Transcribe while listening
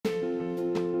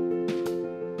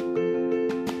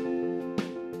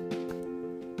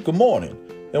Good morning,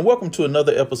 and welcome to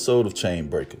another episode of Chain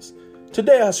Breakers.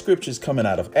 Today our scripture is coming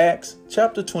out of Acts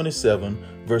chapter 27,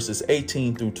 verses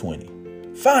 18 through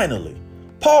 20. Finally,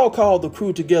 Paul called the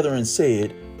crew together and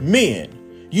said, "Men,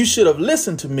 you should have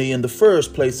listened to me in the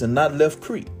first place and not left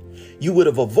Crete. You would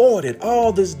have avoided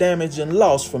all this damage and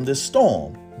loss from this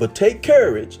storm. But take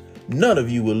courage, none of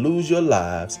you will lose your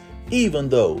lives, even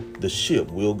though the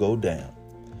ship will go down."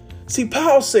 See,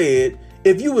 Paul said,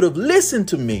 if you would have listened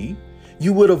to me,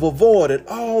 you would have avoided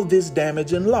all this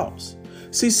damage and loss.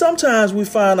 See, sometimes we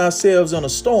find ourselves in a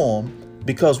storm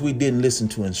because we didn't listen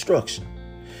to instruction.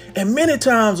 And many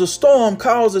times a storm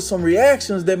causes some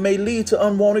reactions that may lead to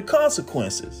unwanted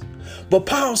consequences. But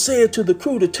Paul said to the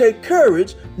crew to take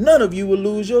courage, none of you will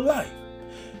lose your life.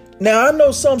 Now, I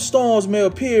know some storms may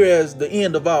appear as the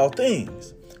end of all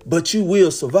things, but you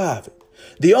will survive it.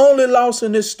 The only loss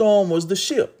in this storm was the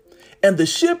ship. And the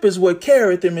ship is what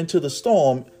carried them into the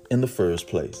storm in the first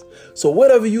place. So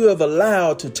whatever you have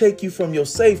allowed to take you from your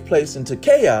safe place into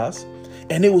chaos,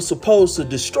 and it was supposed to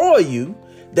destroy you,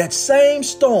 that same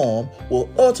storm will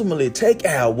ultimately take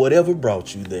out whatever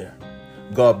brought you there.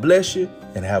 God bless you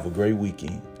and have a great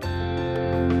weekend.